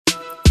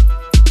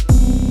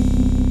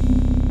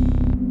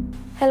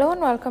Hello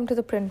and welcome to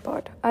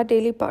ThePrintPod, our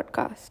daily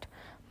podcast.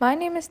 My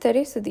name is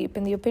Tere Sudeep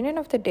and the opinion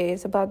of the day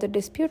is about the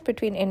dispute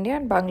between India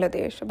and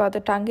Bangladesh about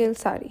the Tangail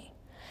saree.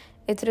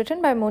 It's written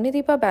by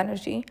Monideepa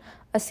Banerjee,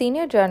 a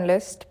senior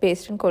journalist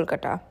based in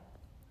Kolkata.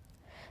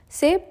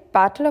 Say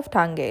Battle of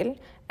Tangail,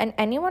 and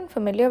anyone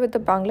familiar with the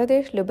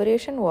Bangladesh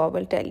Liberation War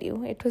will tell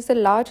you it was the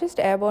largest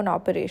airborne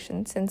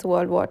operation since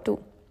World War II.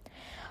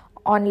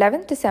 On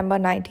 11 December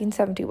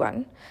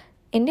 1971,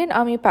 Indian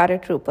Army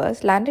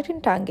paratroopers landed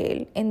in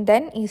Tangail in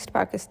then East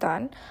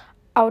Pakistan,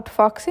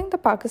 outfoxing the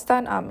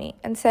Pakistan Army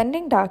and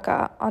sending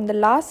Dhaka on the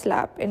last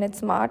lap in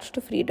its march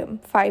to freedom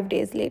 5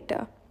 days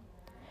later.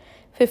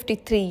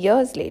 53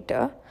 years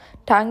later,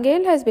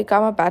 Tangail has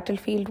become a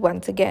battlefield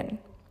once again.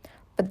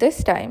 But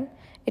this time,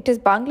 it is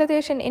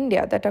Bangladesh and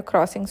India that are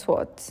crossing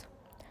swords.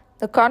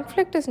 The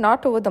conflict is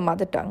not over the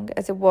mother tongue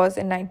as it was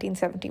in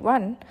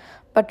 1971,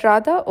 but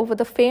rather over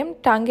the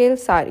famed Tangail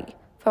saree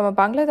from a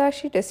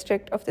Bangladeshi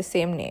district of the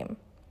same name.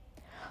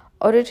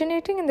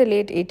 Originating in the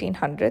late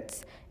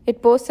 1800s,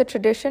 it boasts a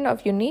tradition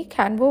of unique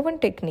handwoven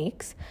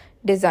techniques,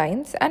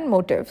 designs, and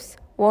motifs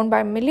worn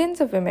by millions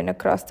of women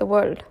across the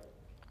world.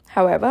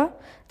 However,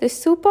 this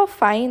super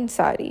fine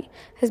saree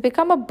has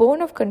become a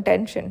bone of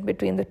contention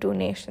between the two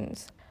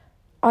nations.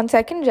 On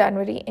 2nd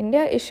January,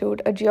 India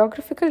issued a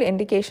geographical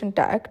indication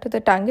tag to the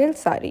Tangail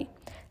saree,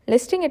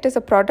 listing it as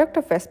a product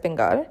of West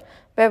Bengal,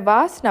 where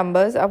vast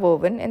numbers are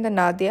woven in the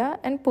Nadia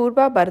and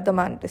Purba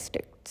Bardhaman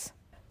districts.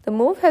 The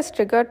move has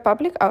triggered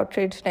public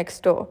outrage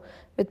next door,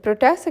 with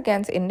protests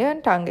against India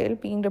and Tangail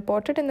being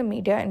reported in the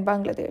media in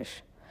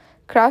Bangladesh.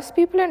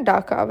 Craftspeople in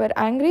Dhaka were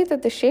angry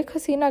that the Sheikh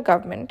Hasina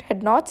government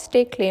had not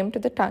staked claim to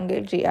the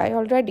Tangail GI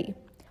already.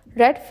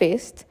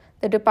 Red-faced,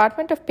 the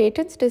Department of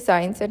Patents,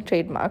 Designs and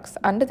Trademarks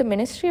under the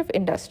Ministry of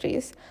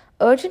Industries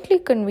urgently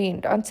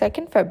convened on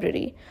 2nd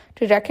February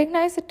to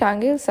recognize the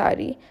Tangail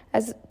saree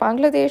as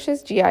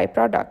Bangladesh's GI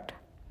product.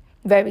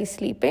 Where we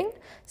sleeping,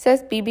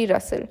 says Bibi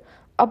Russell,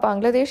 a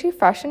Bangladeshi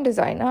fashion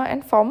designer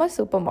and former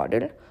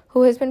supermodel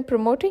who has been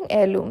promoting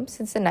heirlooms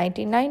since the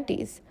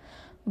 1990s.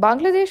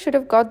 Bangladesh should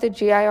have got the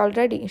GI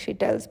already, she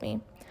tells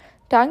me.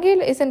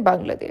 Tangail is in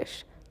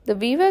Bangladesh. The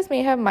weavers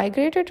may have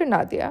migrated to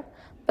Nadia,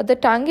 but the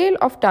Tangail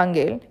of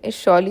Tangail is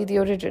surely the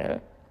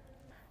original.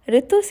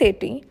 Ritu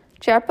Sethi,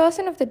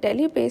 chairperson of the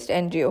Delhi-based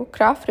NGO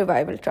Craft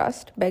Revival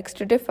Trust, begs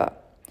to differ.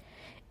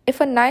 If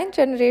a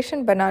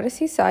 9th-generation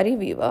Banarasi sari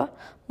weaver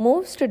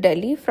moves to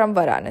Delhi from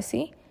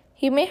Varanasi,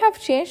 he may have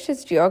changed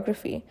his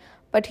geography,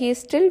 but he is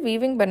still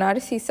weaving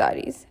Banarasi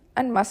saris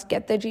and must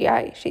get the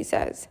GI, she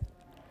says.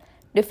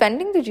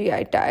 Defending the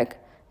GI tag,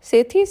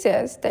 Sethi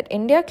says that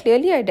India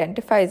clearly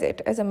identifies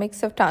it as a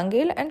mix of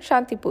Tangail and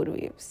Shantipur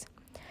weaves.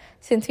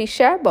 Since we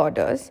share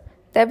borders,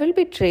 there will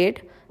be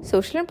trade,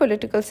 social and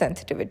political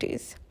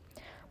sensitivities.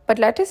 But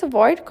let us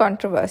avoid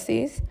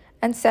controversies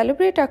and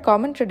celebrate our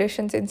common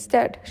traditions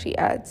instead, she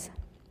adds.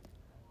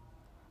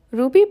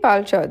 Ruby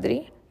Pal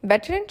Chaudhary,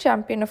 veteran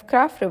champion of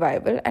craft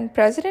revival and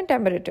president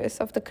emeritus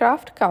of the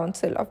Craft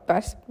Council of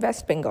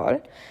West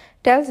Bengal,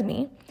 tells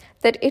me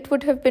that it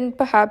would have been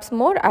perhaps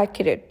more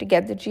accurate to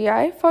get the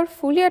GI for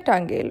Fulia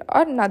Tangail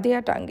or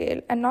Nadia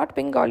Tangail and not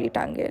Bengali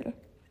Tangail.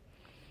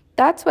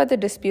 That's where the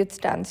dispute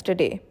stands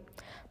today.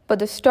 But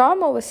the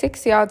storm over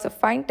 6 yards of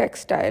fine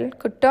textile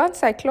could turn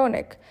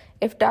cyclonic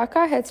if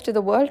Dhaka heads to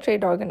the World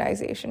Trade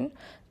Organization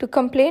to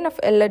complain of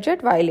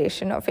alleged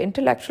violation of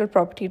intellectual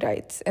property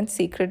rights and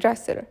seek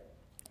redressal.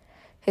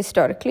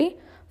 Historically,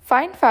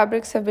 fine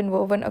fabrics have been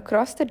woven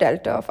across the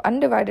delta of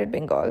undivided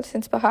Bengal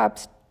since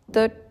perhaps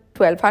the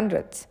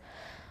 1200s,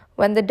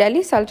 when the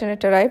Delhi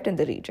Sultanate arrived in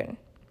the region.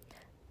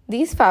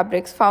 These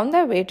fabrics found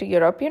their way to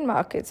European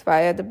markets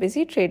via the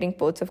busy trading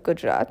ports of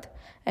Gujarat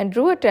and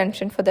drew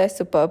attention for their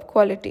superb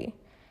quality.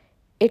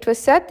 It was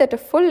said that a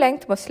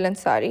full-length muslin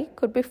sari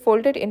could be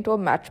folded into a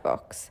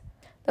matchbox.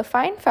 The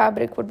fine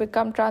fabric would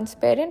become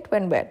transparent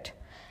when wet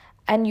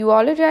and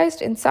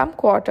eulogized in some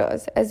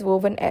quarters as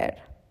woven air.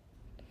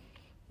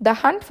 The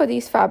hunt for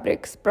these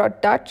fabrics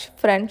brought Dutch,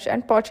 French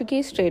and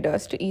Portuguese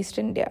traders to East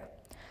India.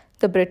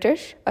 The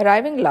British,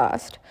 arriving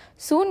last,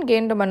 soon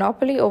gained a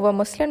monopoly over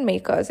muslin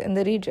makers in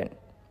the region.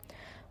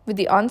 With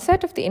the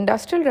onset of the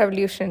Industrial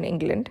Revolution in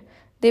England,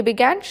 they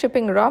began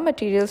shipping raw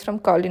materials from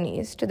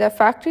colonies to their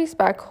factories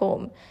back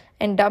home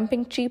and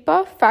dumping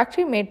cheaper,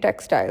 factory-made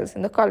textiles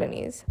in the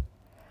colonies.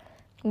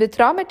 With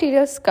raw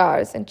materials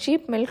scarce and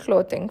cheap mill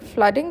clothing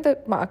flooding the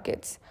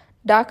markets,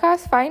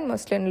 Dhaka's fine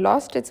muslin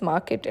lost its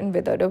market and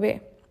withered away.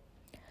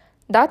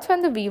 That's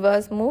when the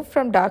weavers moved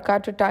from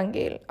Dhaka to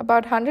Tangail,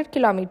 about 100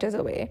 kilometers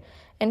away,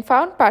 and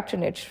found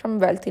patronage from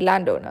wealthy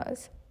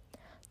landowners.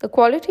 The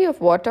quality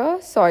of water,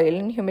 soil,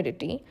 and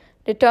humidity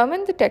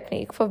determined the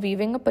technique for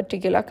weaving a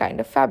particular kind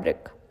of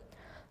fabric.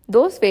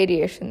 Those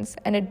variations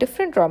and a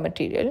different raw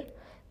material,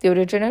 the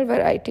original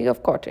variety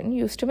of cotton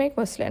used to make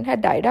muslin,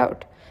 had died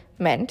out,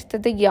 meant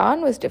that the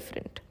yarn was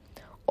different.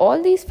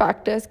 All these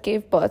factors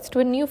gave birth to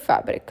a new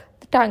fabric,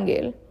 the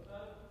Tangail.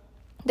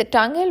 The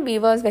Tangail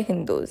weavers were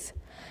Hindus.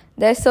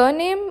 Their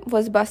surname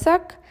was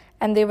Basak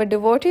and they were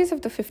devotees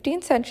of the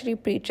 15th century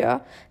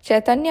preacher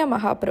Chaitanya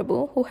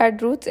Mahaprabhu, who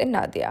had roots in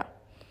Nadia.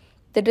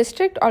 The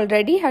district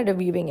already had a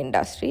weaving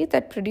industry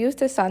that produced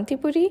the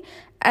Santipuri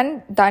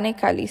and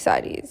Danekali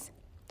saris.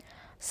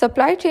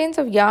 Supply chains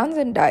of yarns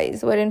and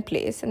dyes were in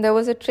place, and there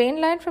was a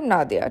train line from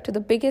Nadia to the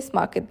biggest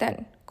market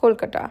then,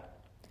 Kolkata.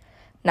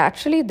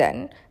 Naturally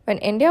then, when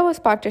India was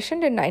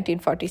partitioned in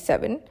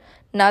 1947,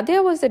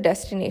 Nadia was the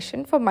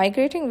destination for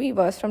migrating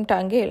weavers from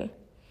Tangail.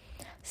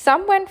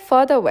 Some went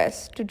further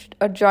west to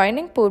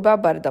adjoining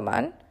Purba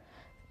Bardhaman.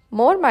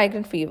 More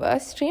migrant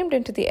weavers streamed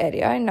into the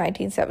area in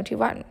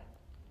 1971.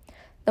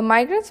 The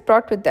migrants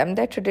brought with them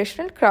their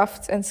traditional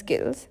crafts and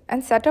skills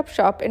and set up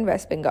shop in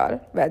West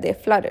Bengal, where they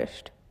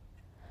flourished.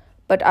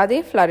 But are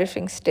they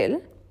flourishing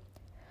still?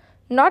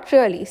 Not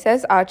really,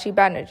 says Archie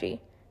Banerjee,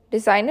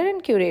 designer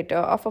and curator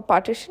of a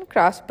partition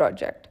crafts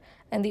project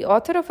and the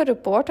author of a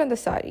report on the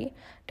sari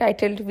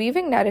titled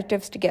Weaving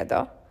Narratives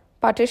Together,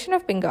 Partition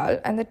of Bengal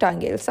and the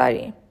Tangail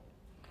Sari.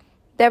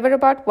 There were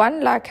about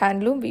 1 lakh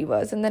handloom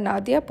weavers in the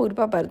Nadia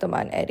Purba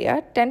Bardhaman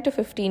area 10 to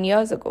 15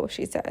 years ago,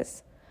 she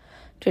says.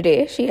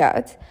 Today, she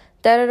adds,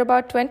 there are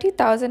about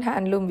 20,000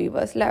 handloom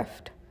weavers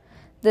left.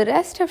 The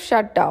rest have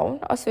shut down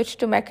or switched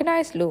to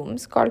mechanized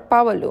looms called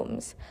power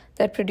looms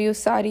that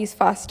produce saris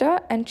faster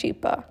and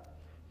cheaper.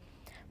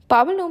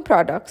 Power loom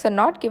products are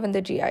not given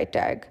the GI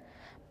tag,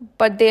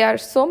 but they are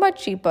so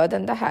much cheaper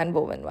than the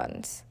hand-woven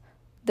ones.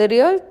 The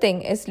real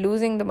thing is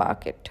losing the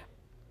market.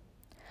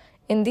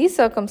 In these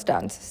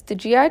circumstances, the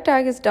GI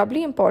tag is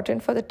doubly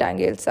important for the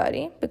Tangail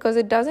sari because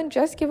it doesn't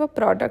just give a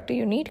product a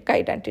unique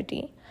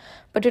identity,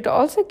 but it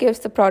also gives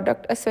the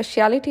product a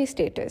specialty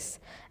status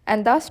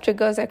and thus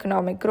triggers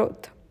economic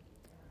growth.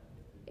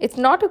 It's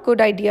not a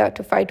good idea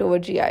to fight over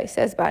GI,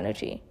 says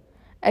Banerjee.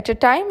 At a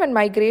time when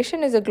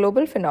migration is a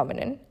global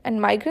phenomenon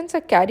and migrants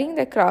are carrying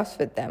their crafts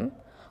with them,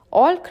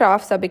 all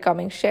crafts are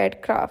becoming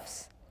shared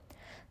crafts.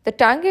 The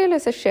Tangail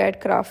is a shared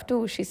craft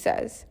too, she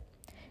says.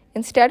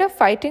 Instead of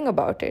fighting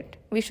about it,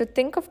 we should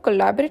think of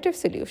collaborative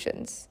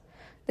solutions.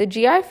 The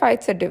GI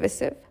fights are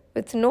divisive,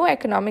 with no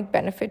economic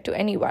benefit to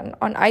anyone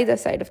on either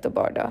side of the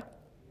border.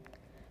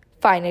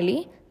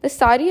 Finally, the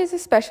sari is a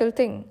special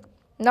thing,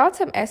 not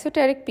some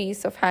esoteric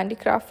piece of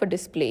handicraft for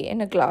display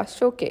in a glass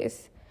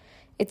showcase.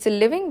 It's a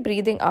living,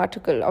 breathing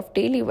article of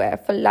daily wear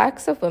for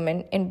lakhs of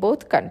women in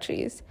both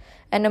countries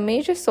and a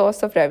major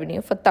source of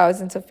revenue for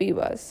thousands of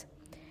weavers.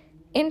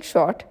 In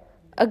short,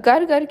 a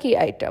gar ki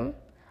item,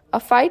 a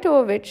fight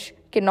over which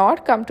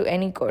cannot come to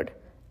any good,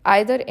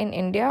 either in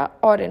India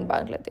or in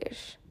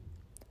Bangladesh.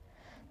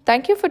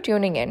 Thank you for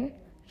tuning in.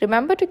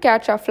 Remember to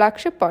catch our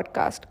flagship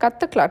podcast, Cut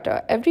the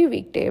Clutter, every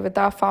weekday with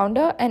our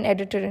founder and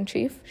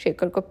editor-in-chief,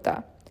 Shekhar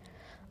Gupta.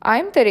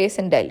 I'm Therese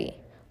in Delhi.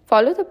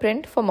 Follow The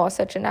Print for more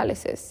such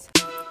analysis.